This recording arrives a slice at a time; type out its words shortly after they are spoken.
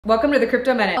Welcome to the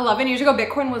Crypto Minute. 11 years ago,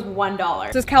 Bitcoin was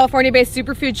 $1. This California-based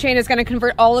superfood chain is going to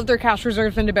convert all of their cash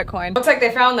reserves into Bitcoin. Looks like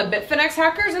they found the Bitfinex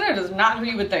hackers, and it is not who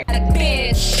you would think.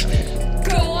 Bitch,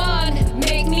 go on,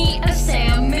 make me a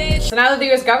sandwich. So now that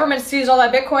the US government seized all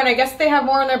that Bitcoin, I guess they have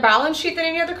more on their balance sheet than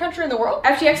any other country in the world.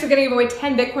 FTX is going to give away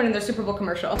 10 Bitcoin in their Super Bowl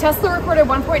commercial. Tesla recorded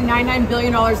 $1.99 billion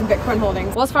in Bitcoin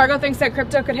holdings. Wells Fargo thinks that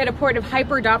crypto could hit a point of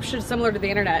hyper-adoption similar to the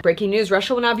internet. Breaking news,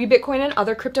 Russia will now view Bitcoin and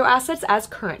other crypto assets as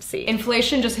currency.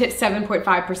 Inflation just hit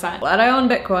 7.5%. Glad I own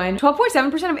Bitcoin.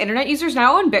 12.7% of internet users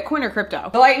now own Bitcoin or crypto.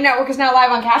 The Lightning Network is now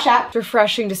live on CashApp. It's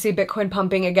refreshing to see Bitcoin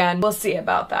pumping again. We'll see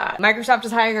about that. Microsoft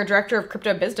is hiring a director of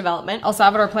crypto biz development. El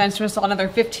Salvador plans to install another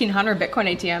 1,500 Bitcoin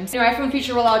ATMs. New iPhone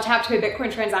feature will allow tap to pay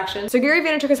Bitcoin transactions. So Gary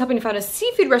Vaynerchuk is helping to found a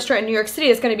seafood restaurant in New York City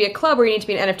that's going to be a club where you need to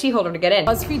be an NFT holder to get in.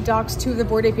 BuzzFeed doxed two of the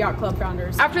Bored Ape Yacht Club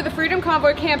founders. After the Freedom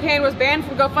Convoy campaign was banned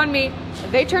from GoFundMe,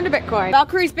 they turned to Bitcoin.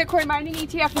 Valkyrie's Bitcoin mining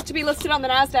ETF is to be listed on the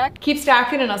NASDAQ. Keep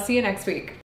stacking and I'll see you next week.